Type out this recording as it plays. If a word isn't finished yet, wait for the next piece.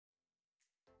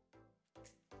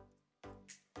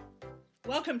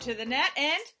Welcome to the Nat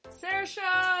and Sarah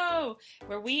Show,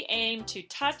 where we aim to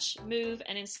touch, move,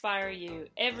 and inspire you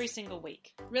every single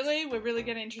week. Really? We're really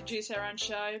going to introduce our own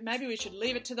show? Maybe we should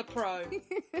leave it to the pro.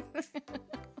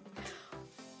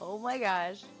 Oh my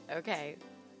gosh. Okay,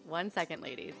 1 second,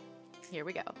 ladies. Here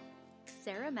we go.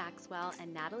 Sarah Maxwell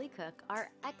and Natalie Cook are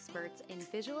experts in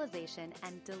visualization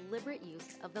and deliberate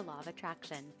use of the law of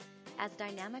attraction. As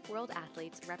dynamic world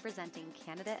athletes representing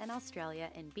Canada and Australia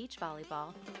in beach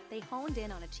volleyball, they honed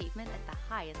in on achievement at the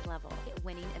highest level.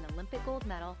 Winning an Olympic gold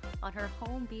medal on her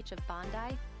home beach of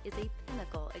Bondi is a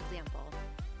pinnacle example.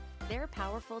 Their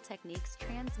powerful techniques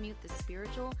transmute the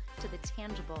spiritual to the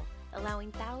tangible,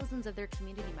 allowing thousands of their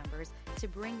community members to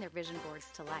bring their vision boards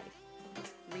to life.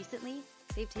 Recently,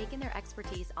 they've taken their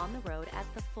expertise on the road as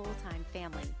the full-time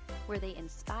family, where they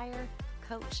inspire,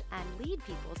 coach, and lead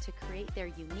people to create their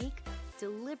unique,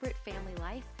 deliberate family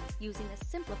life using a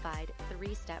simplified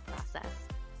 3-step process.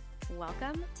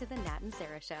 Welcome to the Nat and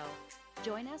Sarah Show.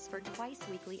 Join us for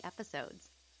twice-weekly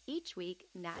episodes. Each week,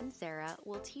 Nat and Sarah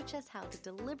will teach us how to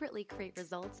deliberately create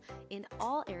results in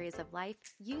all areas of life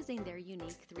using their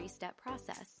unique 3-step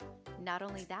process. Not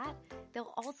only that,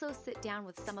 they'll also sit down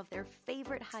with some of their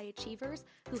favorite high achievers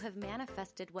who have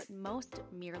manifested what most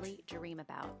merely dream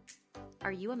about.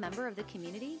 Are you a member of the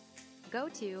community? Go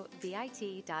to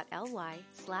bit.ly/The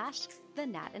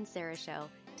Nat and Sarah Show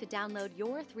to download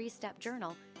your 3-step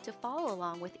journal to follow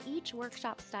along with each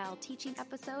workshop-style teaching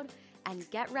episode and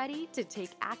get ready to take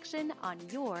action on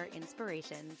your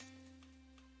inspirations.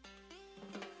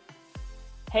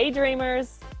 Hey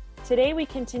dreamers! Today we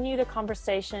continue the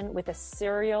conversation with a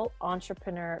serial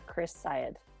entrepreneur, Chris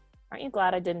Syed. Aren't you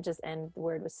glad I didn't just end the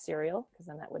word with serial? Because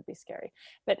then that would be scary.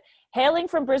 But hailing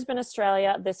from Brisbane,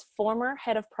 Australia, this former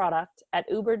head of product at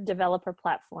Uber developer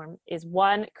platform is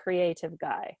one creative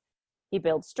guy. He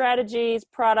builds strategies,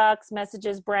 products,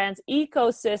 messages, brands,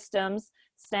 ecosystems,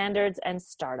 standards, and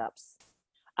startups.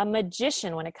 A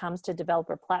magician when it comes to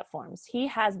developer platforms. He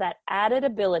has that added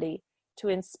ability to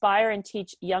inspire and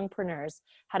teach youngpreneurs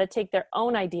how to take their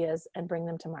own ideas and bring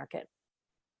them to market.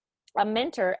 A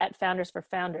mentor at Founders for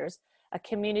Founders, a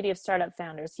community of startup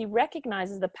founders, he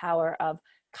recognizes the power of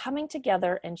coming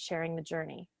together and sharing the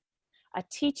journey. A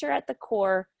teacher at the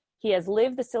core, he has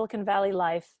lived the Silicon Valley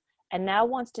life and now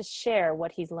wants to share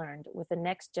what he's learned with the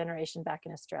next generation back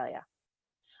in Australia.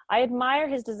 I admire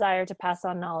his desire to pass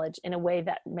on knowledge in a way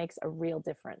that makes a real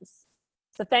difference.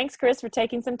 So thanks, Chris, for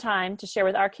taking some time to share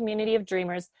with our community of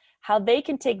dreamers how they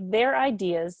can take their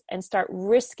ideas and start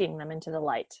risking them into the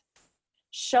light,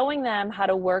 showing them how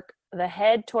to work the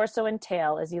head, torso, and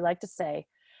tail, as you like to say,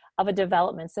 of a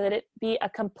development so that it be a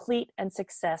complete and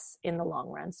success in the long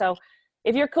run. So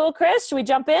if you're cool, Chris, should we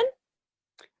jump in?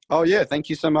 Oh, yeah. Thank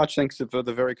you so much. Thanks for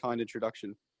the very kind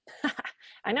introduction.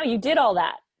 I know you did all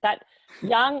that. That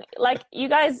young, like you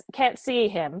guys can't see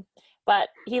him, but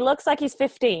he looks like he's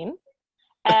 15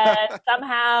 and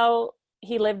somehow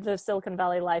he lived the Silicon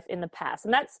Valley life in the past.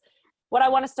 And that's what I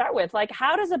want to start with. Like,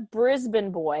 how does a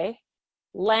Brisbane boy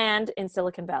land in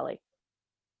Silicon Valley?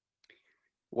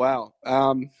 Wow.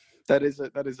 That is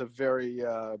a very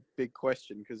big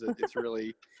question because it's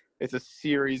really, it's a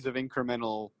series of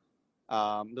incremental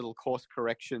little course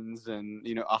corrections and,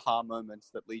 aha moments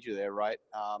that lead you there, right?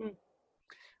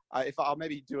 If I'll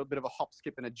maybe do a bit of a hop,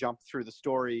 skip, and a jump through the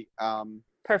story.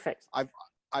 Perfect.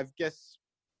 I've guess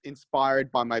inspired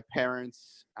by my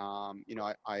parents.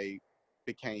 I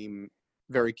became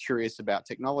very curious about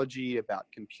technology, about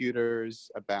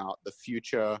computers, about the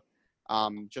future,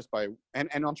 just by and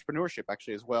entrepreneurship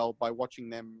actually as well, by watching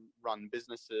them run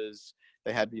businesses.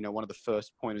 They had one of the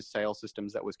first point of sale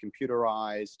systems that was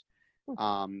computerized.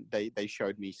 They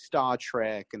showed me Star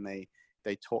Trek, and they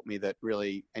taught me that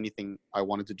really anything I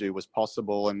wanted to do was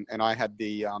possible, and I had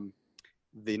the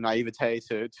naivete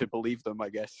to believe them, I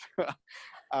guess.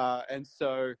 And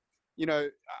so,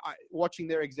 watching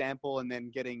their example and then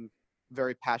getting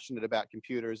very passionate about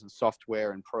computers and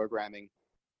software and programming,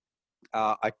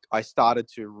 I started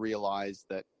to realize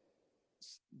that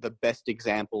the best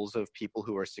examples of people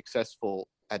who are successful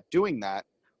at doing that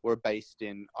were based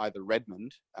in either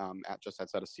Redmond, just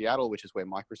outside of Seattle, which is where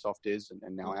Microsoft is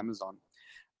and now Amazon,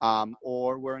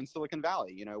 or we're in Silicon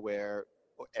Valley, where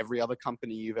every other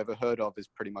company you've ever heard of is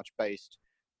pretty much based,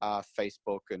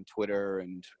 Facebook and Twitter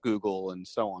and Google and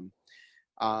so on.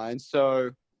 And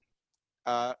so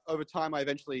over time, I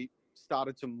eventually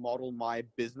started to model my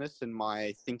business and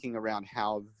my thinking around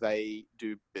how they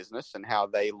do business and how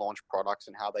they launch products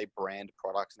and how they brand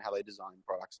products and how they design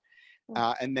products.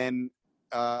 And then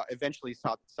eventually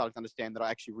started to understand that I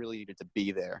actually really needed to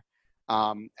be there.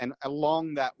 And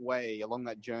along that way, along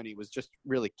that journey was just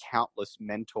really countless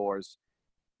mentors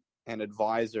and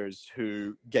advisors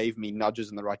who gave me nudges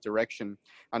in the right direction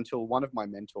until one of my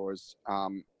mentors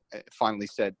finally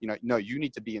said, no, you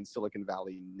need to be in Silicon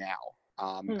Valley now.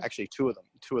 Actually, two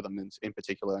of them in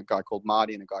particular, a guy called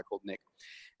Marty and a guy called Nick.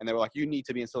 And they were like, you need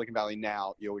to be in Silicon Valley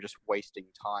now. You're just wasting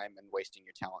time and wasting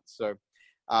your talent. So,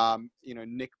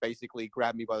 Nick basically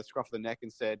grabbed me by the scruff of the neck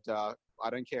and said, I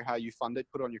don't care how you fund it,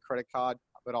 put it on your credit card,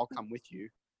 but I'll come with you.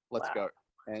 Let's go.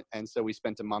 And so we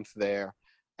spent a month there.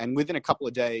 And within a couple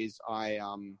of days, I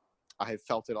had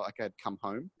felt it like I'd come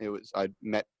home. I'd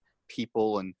met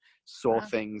people and saw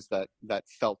things that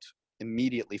felt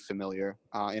immediately familiar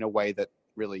in a way that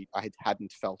really I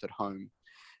hadn't felt at home.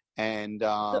 And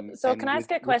so can I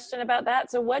ask a question about that?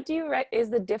 So what do you is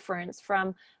the difference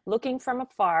from looking from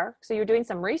afar? So you're doing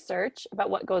some research about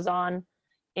what goes on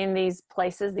in these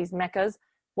places, these meccas.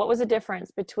 What was the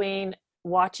difference between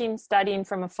watching, studying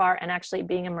from afar, and actually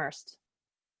being immersed?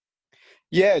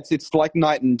 Yeah, it's like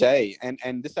night and day.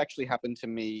 And this actually happened to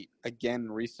me again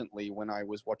recently when I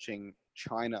was watching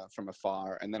China from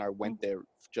afar, and then I went there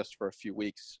just for a few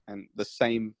weeks, and the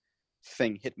same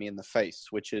thing hit me in the face,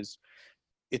 which is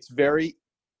it's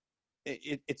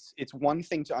one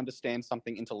thing to understand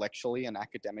something intellectually and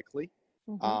academically.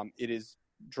 It is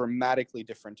dramatically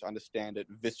different to understand it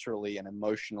viscerally and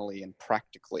emotionally and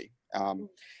practically.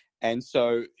 And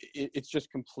so it's just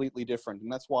completely different.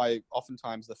 And that's why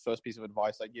oftentimes the first piece of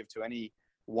advice I give to any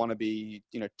wannabe,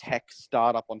 tech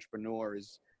startup entrepreneur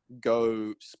is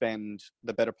go spend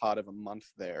the better part of a month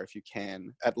there if you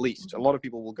can, at least. A lot of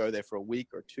people will go there for a week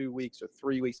or 2 weeks or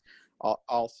 3 weeks.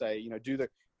 I'll say, do the,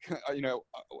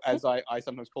 as I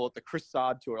sometimes call it, the Chris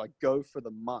Saad tour, like go for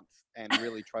the month and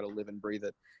really try to live and breathe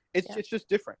it. It's just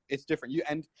different. It's different.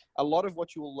 And a lot of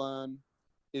what you will learn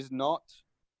is not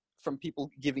from people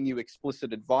giving you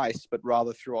explicit advice, but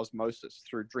rather through osmosis,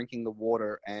 through drinking the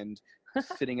water and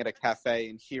sitting at a cafe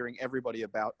and hearing everybody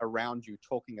around you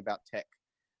talking about tech.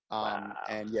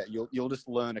 And you'll just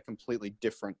learn a completely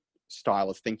different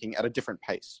style of thinking at a different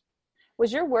pace.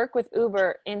 Was your work with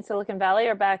Uber in Silicon Valley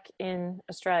or back in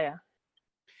Australia?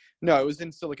 No, it was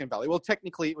in Silicon Valley. Well,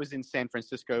 technically it was in San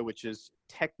Francisco, which is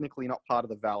technically not part of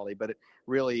the Valley, but it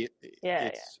really,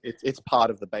 it's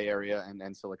part of the Bay Area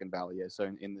and Silicon Valley. Yeah.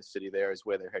 So in the city there is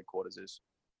where their headquarters is.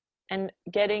 And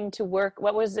getting to work,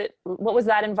 what was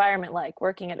that environment like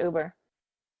working at Uber?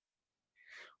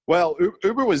 Well,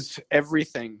 Uber was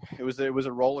everything. It was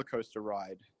a roller coaster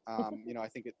ride. I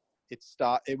think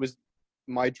it was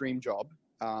my dream job.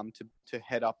 To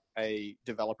head up a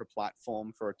developer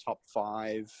platform for a top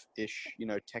 5-ish,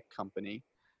 tech company,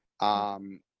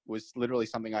 was literally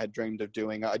something I had dreamed of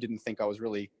doing. I didn't think I was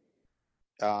really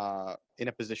in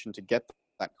a position to get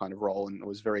that kind of role, and I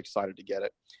was very excited to get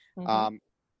it.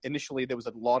 Initially, there was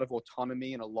a lot of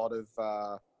autonomy and a lot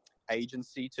of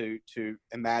agency to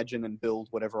imagine and build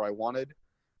whatever I wanted.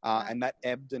 And that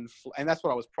ebbed and that's what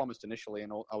I was promised initially,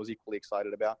 and I was equally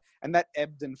excited about. And that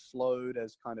ebbed and flowed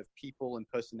as kind of people and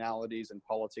personalities and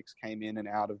politics came in and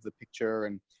out of the picture,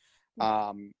 and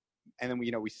then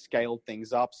we scaled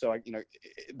things up. So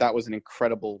that was an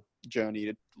incredible journey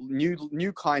to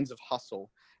new kinds of hustle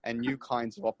and new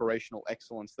kinds of operational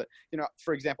excellence. That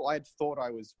for example, I had thought I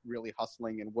was really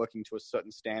hustling and working to a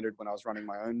certain standard when I was running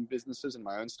my own businesses and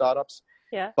my own startups.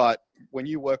 Yeah. But when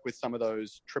you work with some of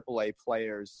those AAA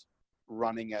players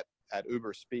running at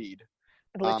Uber speed,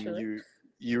 it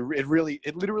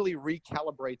literally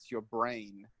recalibrates your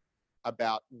brain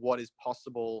about what is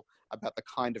possible, about the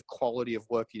kind of quality of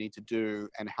work you need to do,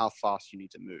 and how fast you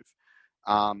need to move.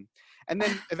 And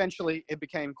then eventually it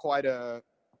became quite a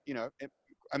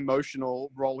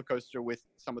emotional roller coaster with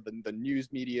some of the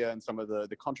news media and some of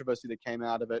the controversy that came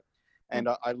out of it. And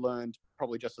I learned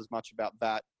probably just as much about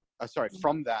that.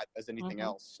 From that as anything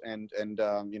else. And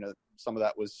some of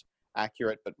that was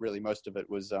accurate, but really most of it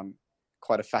was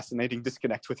quite a fascinating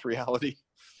disconnect with reality.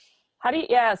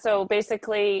 So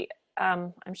basically,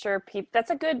 I'm sure that's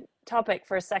a good topic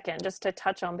for a second just to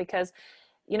touch on, because,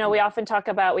 we often talk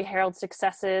about, we herald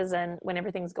successes and when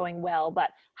everything's going well,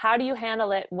 but how do you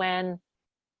handle it when,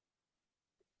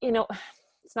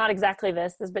 it's not exactly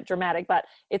this is a bit dramatic, but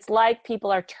it's like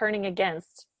people are turning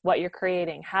against what you're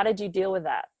creating. How did you deal with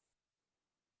that?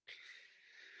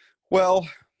 Well,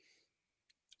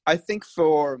 I think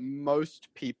for most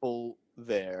people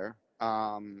there,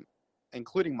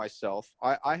 including myself,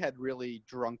 I had really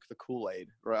drunk the Kool-Aid.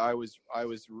 Right? I was,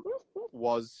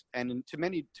 and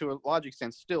to a large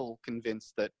extent, still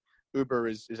convinced that Uber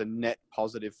is a net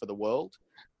positive for the world,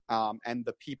 and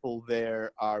the people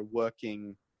there are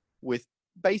working with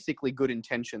basically good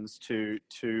intentions to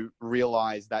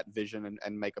realize that vision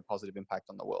and make a positive impact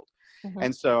on the world.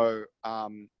 And so,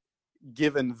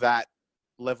 given that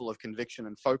level of conviction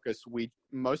and focus,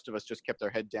 most of us just kept our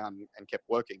head down and kept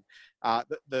working.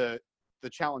 The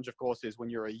challenge, of course, is when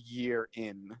you're a year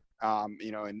in,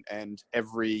 and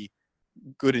every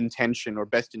good intention or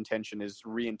best intention is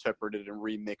reinterpreted and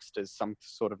remixed as some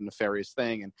sort of nefarious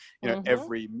thing, and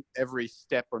every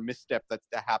step or misstep that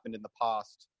happened in the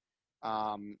past,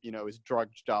 is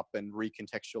drudged up and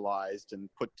recontextualized and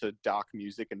put to dark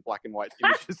music and black and white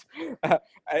images.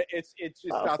 It just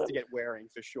starts to get wearing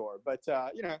for sure. But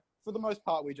for the most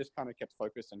part, we just kind of kept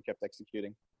focused and kept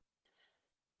executing.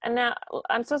 And now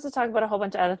I'm supposed to talk about a whole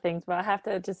bunch of other things, but I have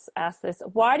to just ask this: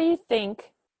 why do you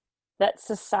think that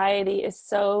society is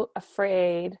so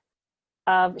afraid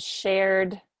of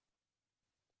shared,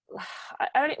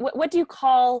 what do you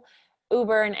call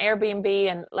Uber and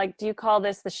Airbnb, and like, do you call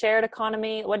this the shared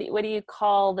economy? What do you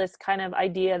call this kind of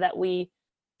idea that we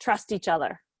trust each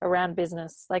other around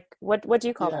business? Like, what do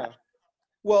you call that?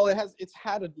 Well, it's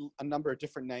had a number of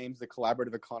different names: the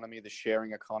collaborative economy, the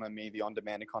sharing economy, the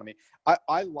on-demand economy.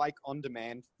 I like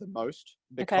on-demand the most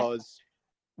because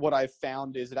what I've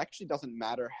found is it actually doesn't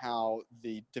matter how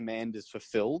the demand is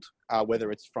fulfilled,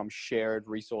 whether it's from shared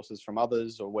resources from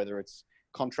others, or whether it's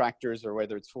contractors, or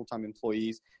whether it's full-time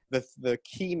employees. The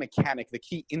key mechanic, the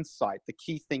key insight, the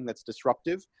key thing that's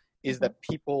disruptive is that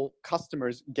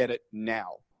customers get it now,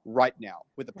 right now,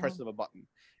 with the press of a button.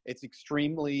 It's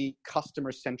extremely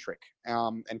customer-centric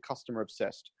and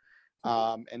customer-obsessed.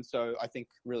 And so I think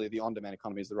really the on-demand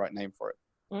economy is the right name for it.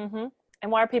 Mm-hmm.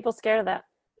 And why are people scared of that?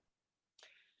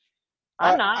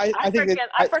 I'm not. I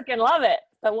freaking love it.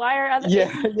 But why are other?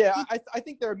 I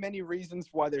think there are many reasons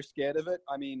why they're scared of it.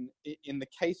 I mean, in the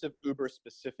case of Uber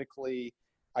specifically,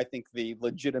 I think the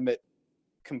legitimate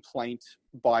complaint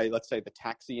by, let's say, the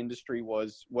taxi industry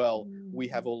was, well, we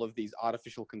have all of these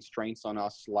artificial constraints on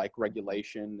us, like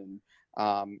regulation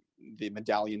and the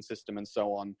medallion system and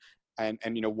so on. And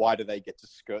why do they get to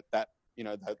skirt that,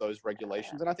 those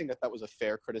regulations? And I think that was a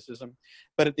fair criticism.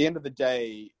 But at the end of the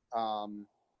day,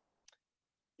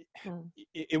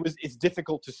 it's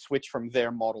difficult to switch from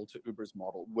their model to Uber's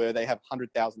model, where they have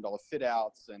 $100,000 fit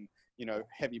outs and,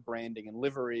 heavy branding and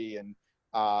livery and,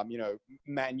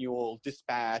 manual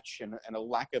dispatch and a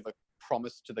lack of a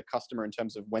promise to the customer in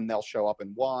terms of when they'll show up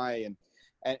and why.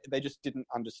 And they just didn't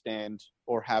understand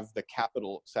or have the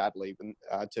capital, sadly,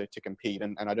 to compete.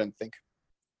 And I don't think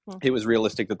it was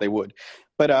realistic that they would.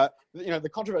 But, the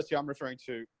controversy I'm referring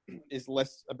to is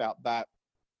less about that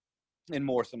and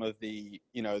more some of the,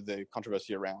 the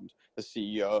controversy around the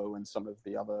CEO and some of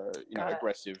the other,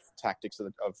 aggressive tactics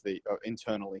of the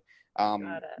internally,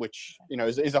 which,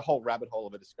 is a whole rabbit hole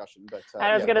of a discussion. But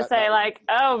I was going to say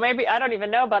maybe I don't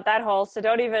even know about that hole. So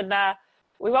don't even,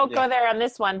 we won't go there on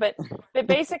this one, but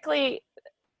basically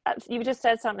you just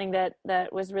said something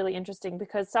that was really interesting,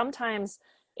 because sometimes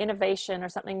innovation or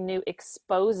something new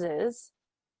exposes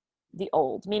the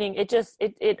old, meaning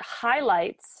it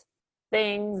highlights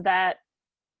things that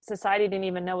society didn't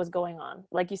even know was going on.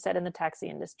 Like you said, in the taxi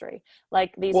industry,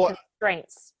 like these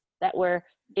constraints that were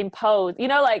imposed, and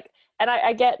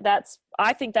I get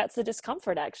I think that's the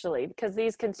discomfort, actually, because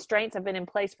these constraints have been in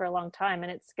place for a long time,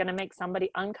 and it's going to make somebody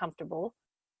uncomfortable.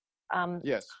 To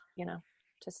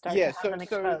start to have them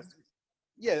exposed.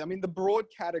 I mean, the broad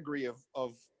category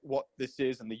of what this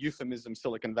is, and the euphemism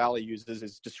Silicon Valley uses,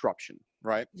 is disruption,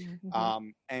 right? Mm-hmm.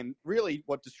 And really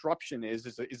what disruption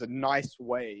is a nice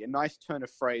way, a nice turn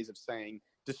of phrase of saying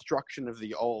destruction of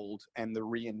the old and the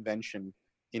reinvention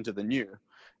into the new.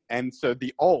 And so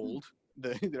the old,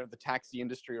 the taxi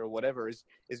industry or whatever, is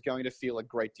going to feel a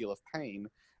great deal of pain.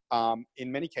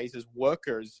 In many cases,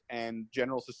 workers and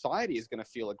general society is going to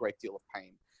feel a great deal of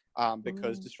pain.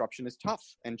 Because disruption is tough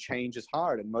and change is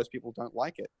hard, and most people don't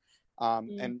like it.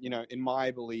 And, in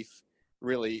my belief,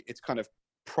 really, it's kind of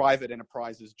private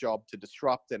enterprises' job to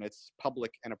disrupt, and it's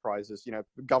public enterprises,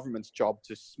 government's job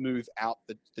to smooth out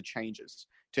the changes,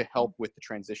 to help with the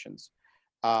transitions.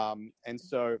 And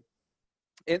so,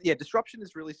 disruption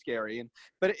is really scary.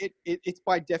 But it's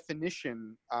by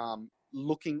definition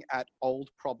looking at old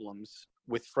problems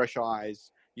with fresh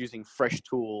eyes, using fresh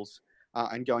tools,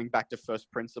 and going back to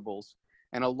first principles.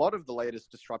 And a lot of the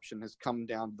latest disruption has come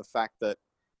down to the fact that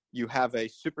you have a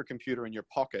supercomputer in your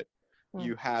pocket,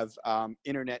 you have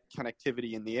internet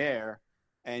connectivity in the air,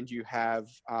 and you have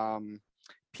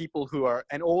people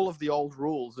and all of the old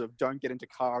rules of don't get into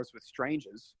cars with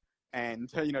strangers and,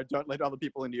 don't let other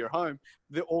people into your home.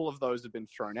 All of those have been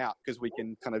thrown out because we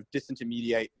can kind of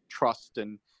disintermediate trust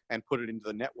and put it into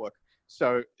the network.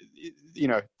 So,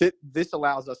 this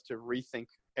allows us to rethink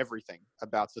everything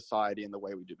about society and the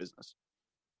way we do business.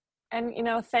 And,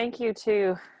 thank you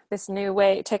to this new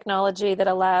way technology that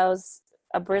allows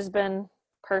a Brisbane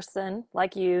person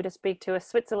like you to speak to a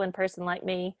Switzerland person like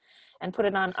me and put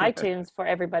it on iTunes for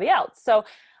everybody else. So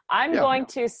I'm going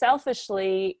to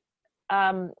selfishly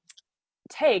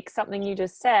take something you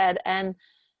just said and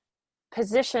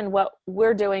position what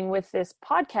we're doing with this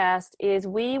podcast is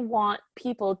we want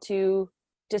people to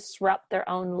disrupt their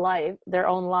own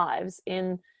lives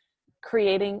in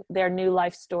creating their new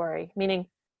life story, meaning,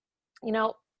 you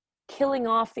know, killing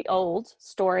off the old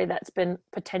story that's been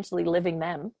potentially living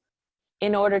them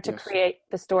in order to create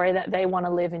the story that they want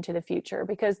to live into the future.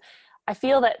 Because I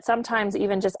feel that sometimes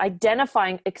even just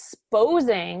identifying,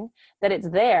 exposing that it's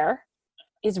there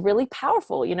is really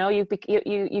powerful. You know, you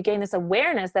gain this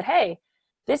awareness that, hey,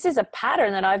 this is a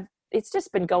pattern that it's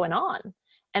just been going on.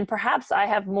 And perhaps I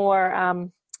have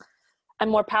I'm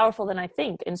more powerful than I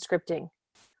think in scripting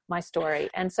my story.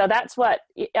 And so that's what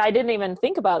I didn't even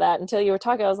think about that until you were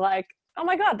talking. I was like, oh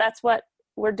my God, that's what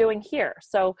we're doing here.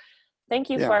 So thank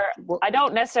you I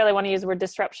don't necessarily want to use the word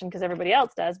disruption because everybody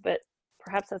else does, but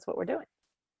perhaps that's what we're doing.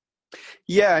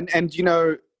 Yeah. And you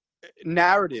know,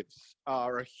 narratives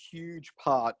are a huge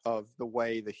part of the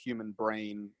way the human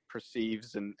brain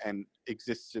perceives and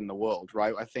exists in the world,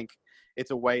 right? I think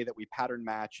it's a way that we pattern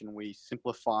match and we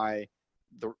simplify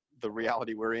the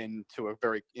reality we're in to a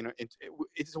very, you know,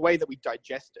 it's a way that we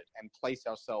digest it and place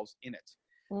ourselves in it.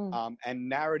 And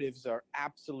narratives are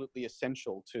absolutely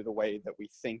essential to the way that we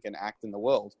think and act in the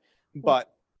world.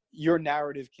 But your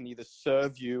narrative can either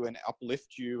serve you and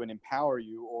uplift you and empower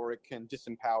you, or it can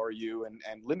disempower you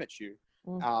and limit you.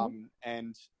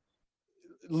 And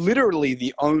literally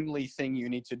the only thing you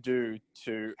need to do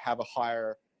to have a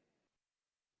higher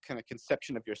kind of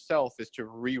conception of yourself is to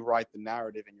rewrite the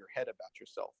narrative in your head about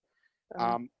yourself.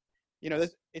 You know,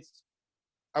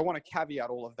 I want to caveat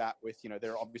all of that with, you know,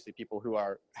 there are obviously people who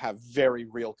have very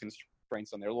real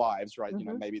constraints on their lives, right? You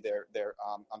know, maybe they're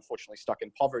unfortunately stuck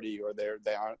in poverty, or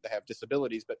they have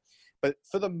disabilities, but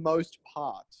for the most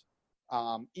part,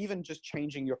 even just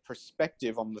changing your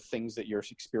perspective on the things that you're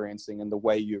experiencing and the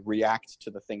way you react to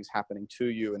the things happening to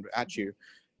you and at you,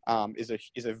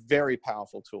 is a very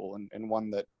powerful tool, and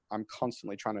one that I'm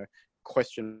constantly trying to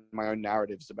question my own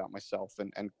narratives about myself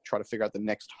and try to figure out the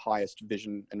next highest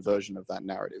vision and version of that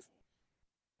narrative.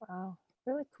 Wow,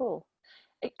 really cool.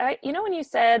 You know, when you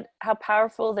said how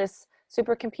powerful this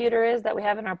supercomputer is that we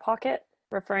have in our pocket,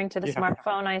 referring to the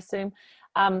smartphone, I assume.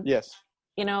 Yes.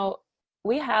 You know,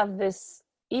 we have this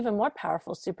even more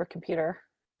powerful supercomputer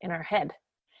in our head.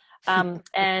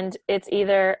 And it's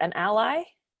either an ally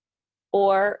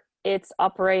or it's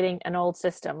operating an old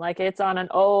system, like it's on an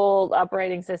old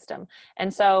operating system.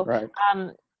 And so,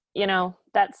 you know,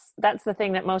 that's the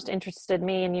thing that most interested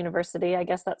me in university. I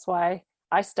guess that's why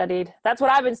that's what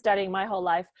I've been studying my whole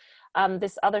life,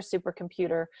 this other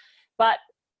supercomputer. But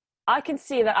I can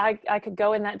see that I could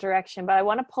go in that direction, but I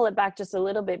want to pull it back just a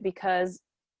little bit because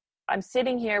I'm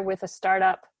sitting here with a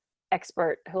startup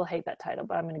expert who'll hate that title,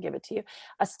 but I'm going to give it to you.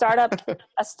 A startup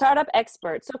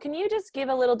expert. So can you just give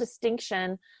a little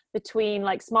distinction between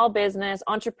like small business,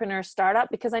 entrepreneur, startup?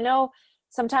 Because I know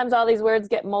sometimes all these words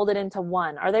get molded into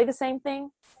one. Are they the same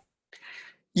thing?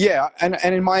 Yeah. And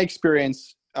in my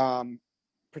experience,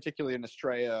 particularly in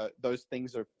Australia, those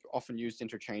things are often used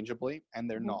interchangeably, and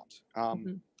they're not.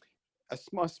 A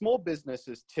small business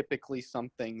is typically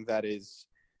something that is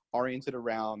oriented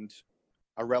around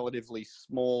a relatively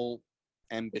small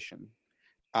ambition,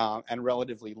 and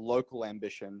relatively local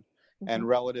ambition, and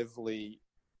relatively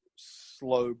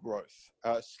slow growth,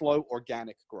 slow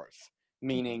organic growth,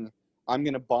 meaning I'm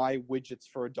going to buy widgets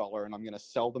for $1 and I'm going to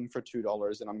sell them for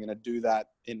 $2, and I'm going to do that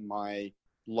in my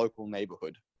local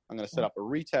neighborhood. I'm going to set up a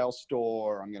retail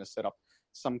store. I'm going to set up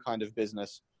some kind of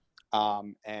business,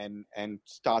 and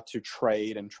start to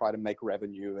trade and try to make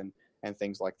revenue and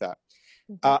things like that.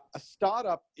 A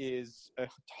startup is a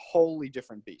wholly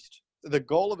different beast. The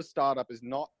goal of a startup is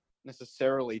not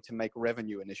necessarily to make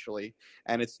revenue initially,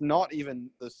 and it's not even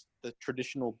the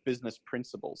traditional business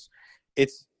principles.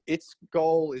 Its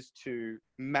goal is to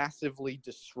massively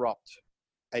disrupt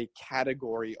a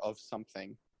category of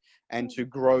something and to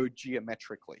grow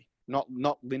geometrically, not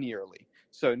linearly.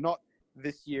 So not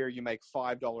this year you make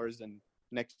 $5 and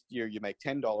next year you make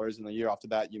 $10 and the year after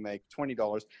that you make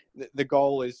 $20. The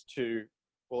goal is to,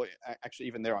 well, actually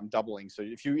even there I'm doubling. So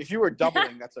if you were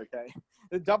doubling, that's okay.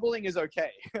 The doubling is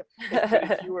okay.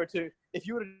 if you were to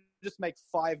just make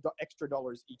 $5 extra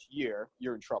each year,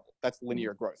 you're in trouble. That's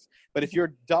linear growth. But if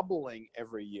you're doubling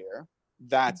every year,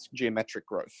 that's geometric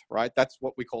growth, right? That's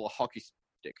what we call a hockey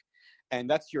stick. And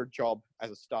that's your job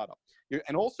as a startup.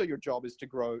 And also your job is to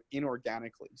grow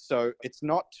inorganically. So it's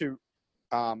not to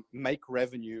make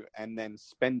revenue and then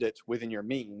spend it within your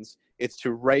means. It's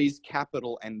to raise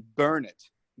capital and burn it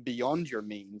beyond your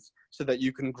means so that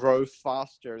you can grow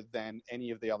faster than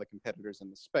any of the other competitors in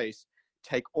the space,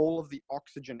 take all of the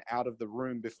oxygen out of the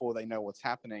room before they know what's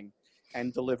happening,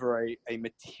 and deliver a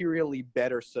materially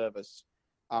better service,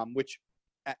 which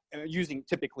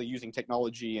typically using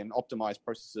technology and optimized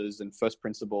processes and first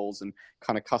principles and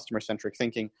kind of customer-centric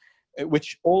thinking,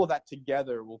 which all of that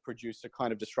together will produce a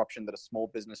kind of disruption that a small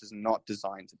business is not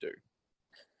designed to do.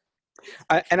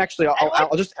 And actually,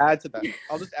 I'll just add to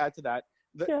that.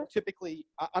 Typically,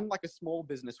 unlike a small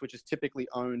business, which is typically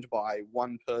owned by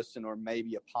one person or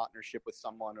maybe a partnership with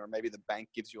someone, or maybe the bank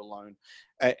gives you a loan,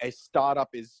 a startup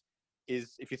is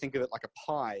if you think of it like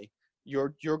a pie,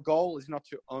 your goal is not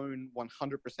to own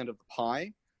 100% of the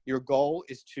pie. Your goal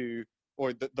is to,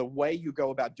 or the way you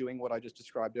go about doing what I just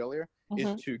described earlier,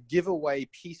 is to give away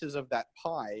pieces of that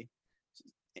pie,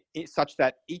 such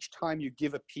that each time you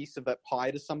give a piece of that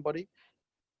pie to somebody,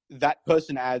 that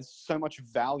person adds so much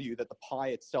value that the pie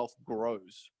itself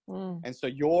grows. And so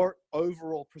your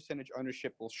overall percentage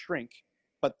ownership will shrink,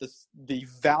 but the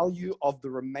value of the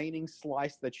remaining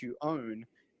slice that you own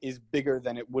is bigger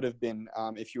than it would have been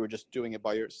if you were just doing it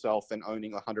by yourself and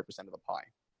owning 100% of the pie.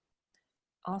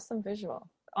 Awesome visual.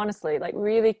 Honestly, like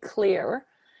really clear.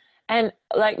 And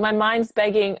like my mind's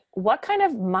begging, what kind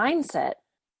of mindset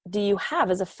do you have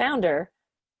as a founder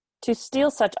to steal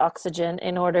such oxygen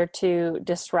in order to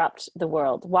disrupt the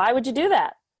world? Why would you do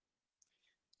that?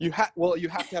 You have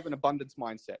to have an abundance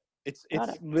mindset. It's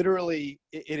literally,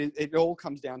 it all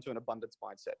comes down to an abundance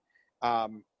mindset.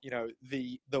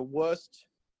 The worst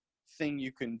thing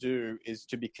you can do is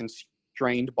to be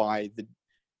constrained by the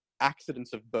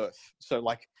accidents of birth. So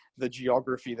like the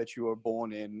geography that you were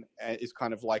born in is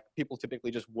kind of like, people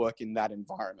typically just work in that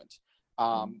environment.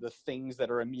 The things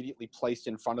that are immediately placed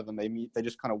in front of them, they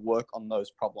just kind of work on those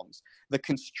problems. The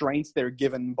constraints they're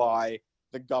given by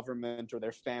the government or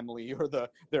their family or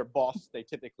their boss, they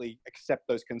typically accept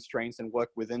those constraints and work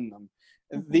within them.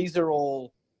 These are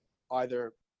all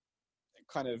either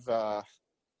kind of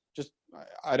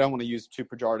I don't want to use too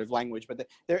pejorative language, but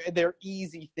they're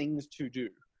easy things to do.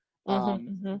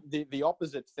 The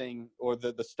opposite thing, or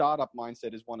the startup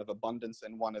mindset, is one of abundance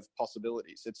and one of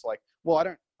possibilities. It's like, well,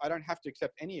 I don't have to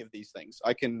accept any of these things.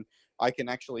 I can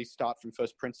actually start from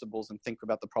first principles and think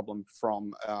about the problem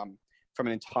from an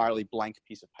entirely blank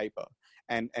piece of paper,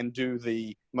 and do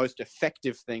the most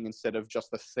effective thing instead of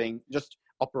just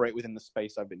operate within the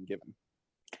space I've been given.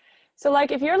 So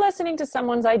like if you're listening to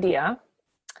someone's idea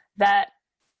that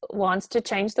wants to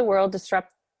change the world, disrupt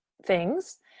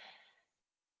things,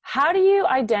 how do you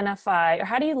identify, or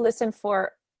how do you listen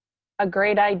for a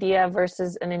great idea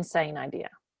versus an insane idea?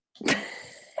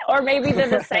 Or maybe they're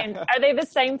the same. Are they the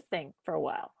same thing for a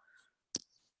while?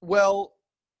 Well,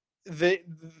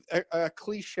 a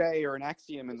cliche or an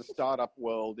axiom in the startup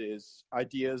world is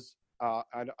ideas. I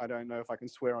don't know if I can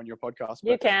swear on your podcast.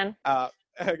 But, you can.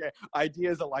 Okay.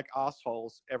 Ideas are like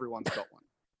assholes. Everyone's got one.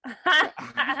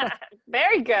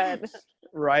 Very good.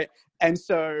 Right. And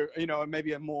so,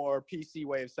 maybe a more PC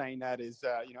way of saying that is,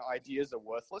 ideas are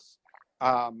worthless.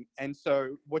 And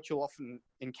so what you'll often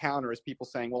encounter is people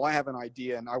saying, well, I have an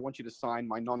idea and I want you to sign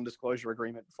my non-disclosure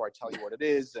agreement before I tell you what it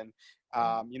is. And,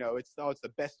 it's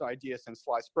the best idea since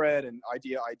sliced bread, and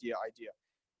idea.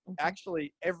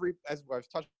 Actually, as I've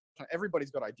touched on, everybody's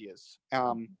got ideas.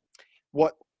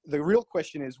 What the real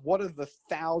question is, what are the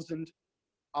 1,000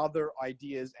 other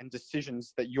ideas and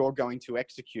decisions that you're going to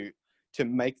execute to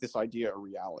make this idea a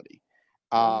reality?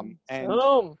 And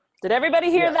boom. Did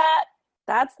everybody hear that?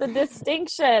 That's the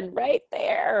distinction right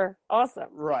there. Awesome.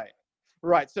 Right.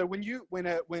 So when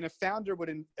a founder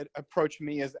would approach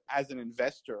me as an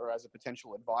investor or as a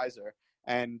potential advisor,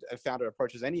 and a founder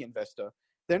approaches any investor,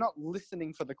 they're not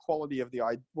listening for the quality of the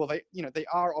idea. Well, they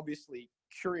are obviously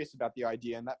curious about the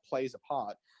idea, and that plays a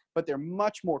part, but they're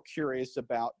much more curious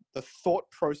about the thought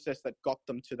process that got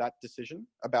them to that decision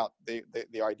about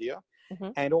the idea.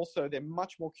 And also they're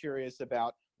much more curious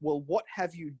about, well, what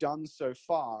have you done so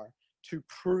far to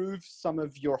prove some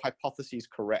of your hypotheses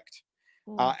correct?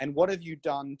 And what have you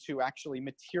done to actually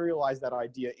materialize that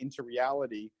idea into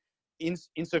reality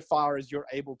insofar as you're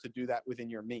able to do that within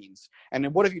your means? And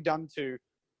then what have you done to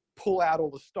pull out all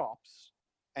the stops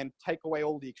and take away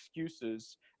all the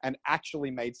excuses and actually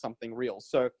made something real?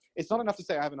 So it's not enough to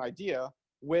say I have an idea.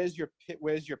 Where's your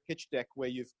pitch deck where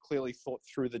you've clearly thought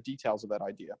through the details of that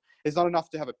idea? It's not enough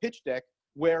to have a pitch deck.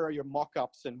 Where are your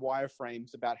mock-ups and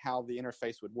wireframes about how the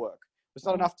interface would work? It's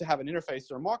not enough to have an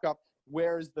interface or a mock-up.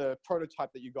 where's the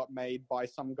prototype that you got made by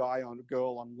some guy or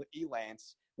girl on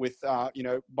Elance with,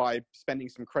 by spending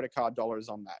some credit card dollars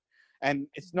on that. And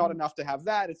it's not enough to have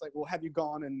that. It's like, well, have you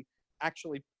gone and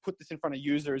actually put this in front of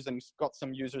users and got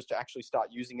some users to actually start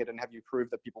using it, and have you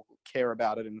proved that people care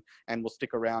about it and will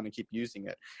stick around and keep using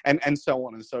it, and so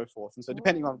on and so forth. And so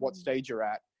depending on what stage you're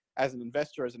at, as an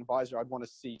investor, as an advisor, I'd want to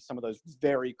see some of those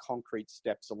very concrete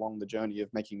steps along the journey of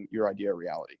making your idea a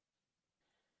reality.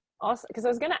 Also, because I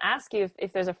was going to ask you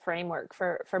if there's a framework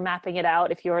for mapping it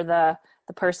out, if you're the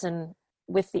person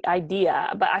with the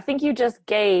idea, but I think you just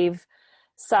gave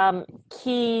some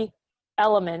key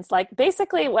elements. Like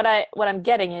basically what I'm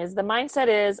getting is the mindset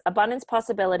is abundance,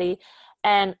 possibility,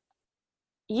 and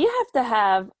you have to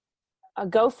have a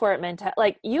go for it mentality.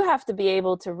 Like you have to be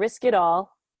able to risk it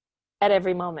all at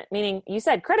every moment. Meaning, you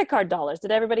said credit card dollars.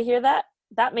 Did everybody hear that?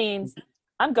 That means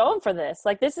I'm going for this.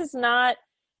 Like this is not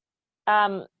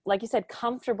like you said,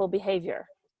 comfortable behavior.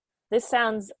 This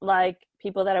sounds like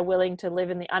people that are willing to live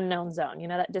in the unknown zone,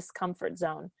 that discomfort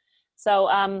zone. So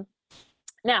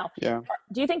now,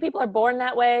 do you think people are born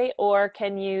that way, or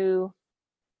can you,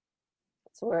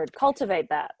 cultivate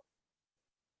that?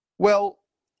 Well,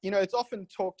 it's often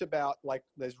talked about like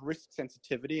there's risk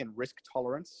sensitivity and risk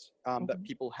tolerance that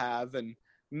people have, and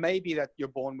maybe that you're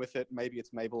born with it. Maybe it's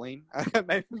Maybelline.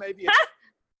 maybe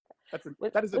it's,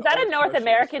 was that a North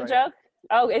American joke?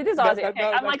 Oh, it is Aussie. Okay.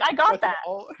 I'm like, I got that.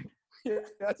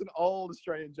 That's an old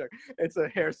Australian joke. It's a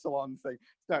hair salon thing.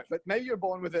 No, but maybe you're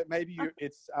born with it. Maybe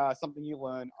it's something you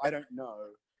learn. I don't know.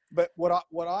 But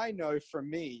what I know for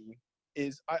me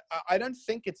is I don't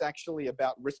think it's actually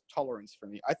about risk tolerance for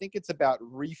me. I think it's about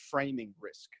reframing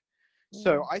risk.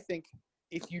 So I think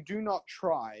if you do not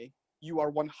try, you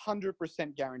are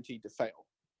 100% guaranteed to fail.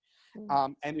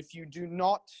 And if you do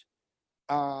not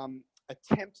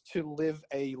attempt to live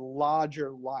a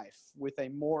larger life with a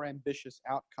more ambitious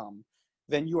outcome,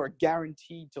 then you are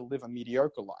guaranteed to live a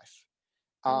mediocre life.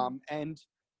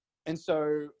 And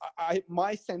so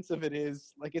my sense of it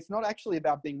is like, it's not actually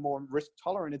about being more risk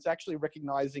tolerant. It's actually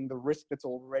recognizing the risk that's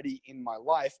already in my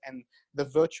life and the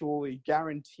virtually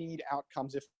guaranteed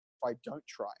outcomes if I don't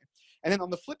try. And then on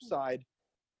the flip side,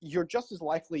 you're just as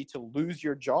likely to lose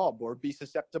your job or be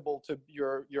susceptible to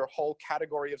your whole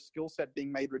category of skill set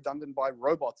being made redundant by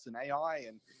robots and AI.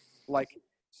 And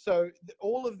so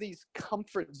all of these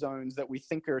comfort zones that we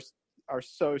think are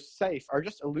so safe are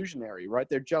just illusionary, right?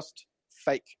 They're just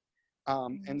fake.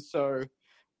 And so,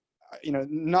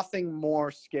 nothing more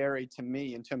scary to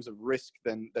me in terms of risk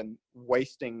than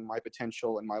wasting my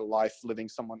potential and my life living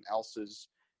someone else's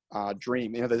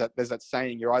dream. There's that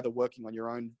saying, you're either working on your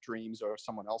own dreams or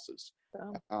someone else's.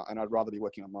 And I'd rather be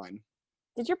working on mine.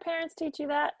 Did your parents teach you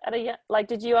that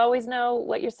did you always know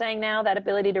what you're saying now, that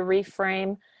ability to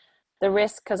reframe the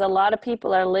risk? Because a lot of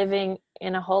people are living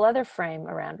in a whole other frame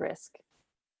around risk.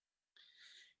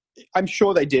 I'm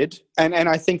sure they did. And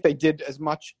I think they did as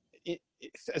much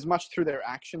through their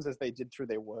actions as they did through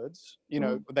their words.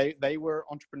 They were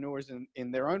entrepreneurs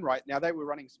in their own right. Now they were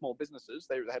running small businesses.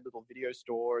 They had little video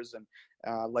stores, and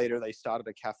later they started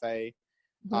a cafe.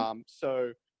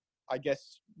 So I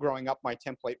guess growing up, my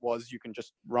template was you can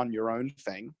just run your own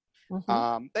thing.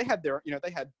 They had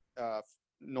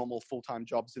normal full-time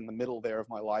jobs in the middle there of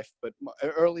my life, but my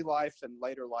early life and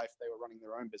later life, they were running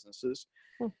their own businesses.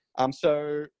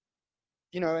 So,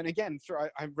 and again,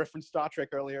 I referenced Star Trek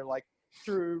earlier, like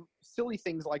through silly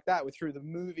things like that, through the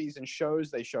movies and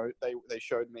shows they showed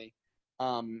me,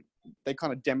 they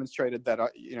kind of demonstrated that,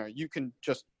 you can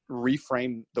just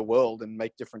reframe the world and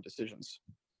make different decisions.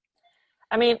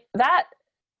 I mean,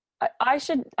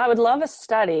 I would love a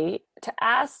study to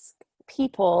ask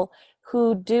people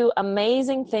who do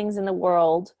amazing things in the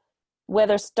world,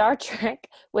 whether Star Trek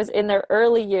was in their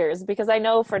early years, because I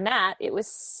know for Nat, it was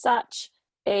such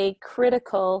a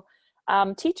critical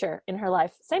teacher in her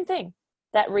life. Same thing,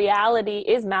 that reality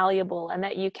is malleable and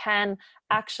that you can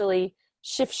actually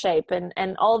shift shape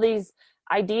and all these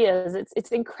ideas.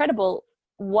 It's incredible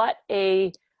what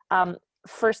a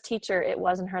first teacher it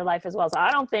was in her life as well. So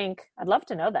I'd love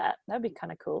to know that. That'd be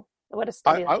kind of cool. What a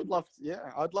study. I would love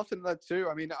I'd love to know that too.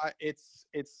 I mean,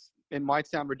 it might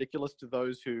sound ridiculous to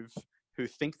those who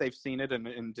think they've seen it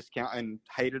and discount and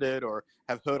hated it or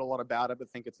have heard a lot about it but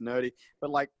think it's nerdy. But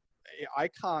like, I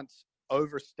can't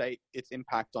overstate its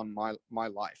impact on my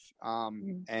life.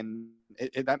 And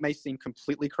that may seem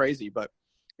completely crazy, but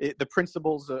the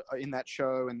principles are in that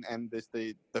show and there's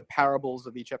the parables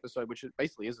of each episode, which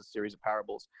basically is a series of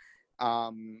parables,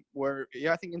 were,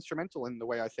 I think, instrumental in the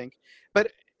way I think.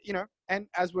 But, and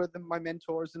as were my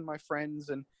mentors and my friends.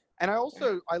 And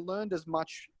I learned as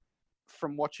much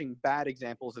from watching bad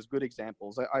examples as good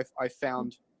examples. I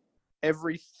found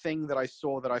everything that I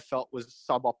saw that I felt was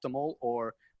suboptimal,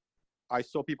 or I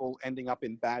saw people ending up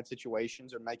in bad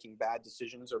situations or making bad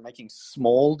decisions or making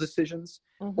small decisions.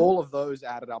 All of those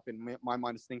added up in my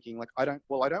mind as thinking like, I don't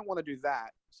want to do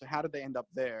that. So how did they end up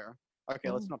there? Okay,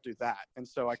 let's not do that. And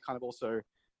so I kind of also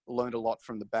learned a lot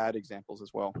from the bad examples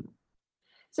as well.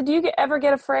 So do you ever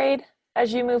get afraid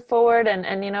as you move forward and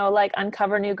like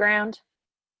uncover new ground?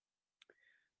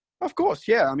 Of course.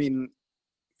 Yeah. I mean,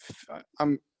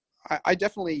 I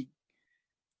definitely,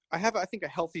 I have, I think, a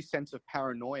healthy sense of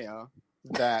paranoia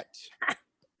that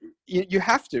you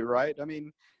have to, right? I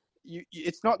mean,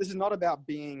 this is not about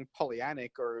being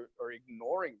Pollyannic or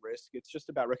ignoring risk. It's just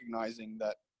about recognizing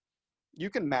that you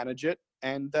can manage it,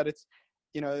 and that it's,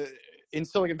 in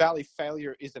Silicon Valley,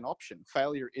 failure is an option.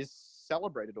 Failure is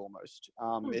celebrated almost.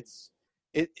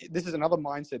 This is another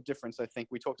mindset difference. I think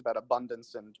we talked about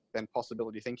abundance and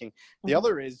possibility thinking. The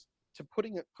other is to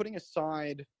putting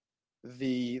aside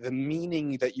the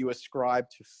meaning that you ascribe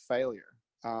to failure.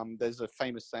 There's a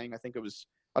famous saying, I think it was,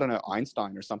 I don't know,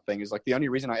 Einstein or something, is like, the only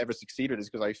reason I ever succeeded is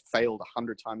because I failed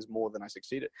 100 times more than I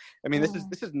succeeded. I mean, this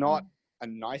is not a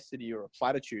nicety or a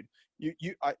platitude.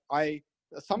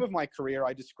 Some of my career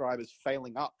I describe as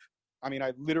failing up. I mean,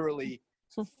 I literally,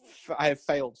 I have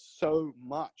failed so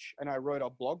much, and I wrote a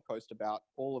blog post about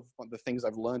all of the things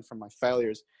I've learned from my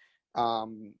failures.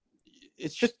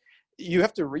 It's just, you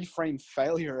have to reframe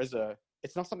failure as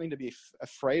it's not something to be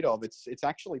afraid of. It's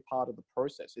actually part of the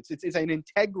process. It's an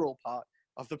integral part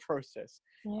of the process.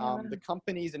 The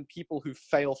companies and people who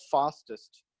fail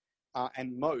fastest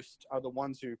and most are the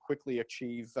ones who quickly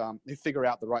achieve, who figure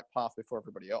out the right path before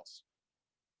everybody else.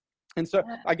 And so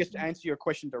I guess to answer your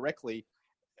question directly,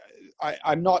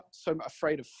 I'm not so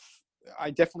afraid of,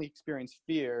 I definitely experience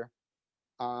fear.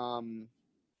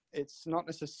 It's not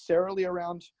necessarily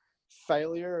around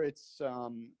failure. It's,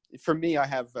 for me, I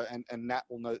have, and Nat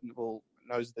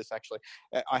knows this actually,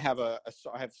 I have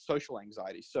social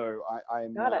anxiety. So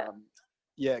I'm,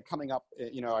 coming up,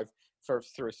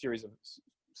 through a series of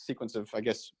sequence of, I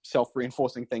guess,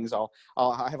 self-reinforcing things, I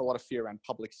have a lot of fear around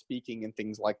public speaking and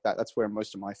things like that. That's where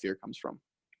most of my fear comes from.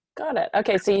 Got it.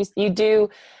 Okay. So you do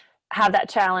have that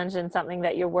challenge and something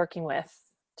that you're working with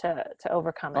to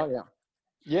overcome it. Oh yeah.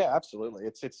 Yeah, absolutely.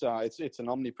 It's an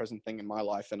omnipresent thing in my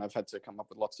life, and I've had to come up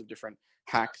with lots of different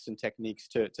hacks and techniques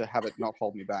to have it not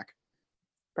hold me back.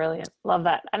 Brilliant. Love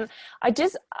that. And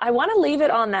I want to leave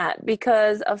it on that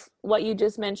because of what you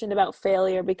just mentioned about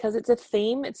failure, because it's a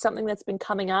theme. It's something that's been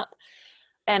coming up,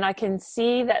 and I can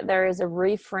see that there is a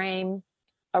reframe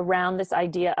around this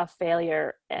idea of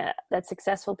failure that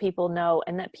successful people know,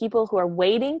 and that people who are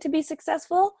waiting to be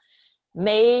successful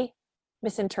may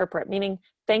misinterpret, meaning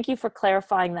thank you for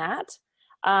clarifying that.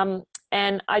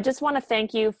 And I just want to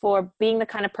thank you for being the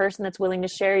kind of person that's willing to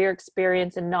share your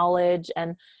experience and knowledge.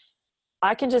 And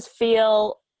I can just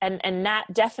feel, and Nat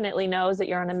definitely knows that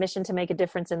you're on a mission to make a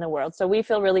difference in the world. So we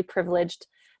feel really privileged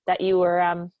that you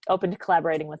were open to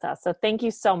collaborating with us. So thank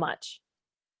you so much.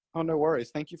 Oh, no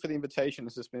worries. Thank you for the invitation.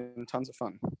 This has been tons of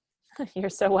fun. You're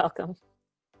so welcome.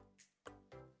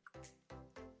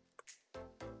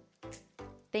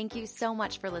 Thank you so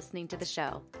much for listening to the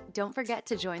show. Don't forget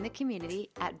to join the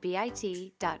community at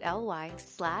bit.ly/The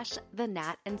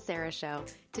Nat and Sarah Show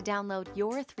to download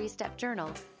your 3-step journal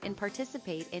and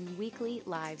participate in weekly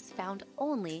lives found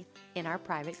only in our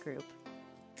private group.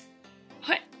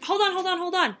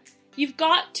 Hold on. You've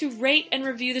got to rate and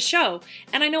review the show.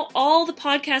 And I know all the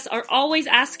podcasts are always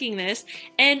asking this,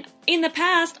 and in the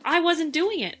past, I wasn't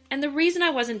doing it. And the reason I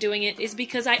wasn't doing it is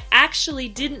because I actually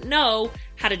didn't know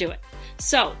how to do it.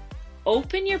 So,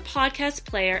 open your podcast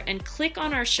player and click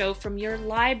on our show from your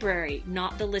library,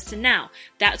 not the Listen Now.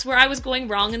 That's where I was going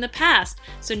wrong in the past.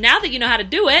 So now that you know how to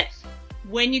do it,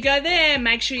 when you go there,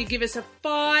 make sure you give us a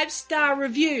 5-star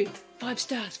review. 5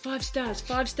 stars.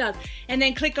 And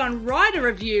then click on write a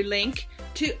review link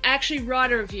to actually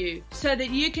write a review so that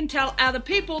you can tell other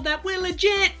people that we're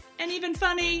legit and even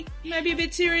funny, maybe a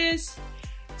bit serious.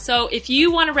 So if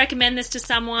you want to recommend this to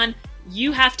someone,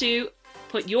 you have to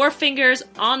put your fingers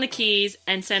on the keys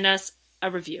and send us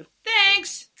a review.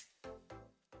 Thanks!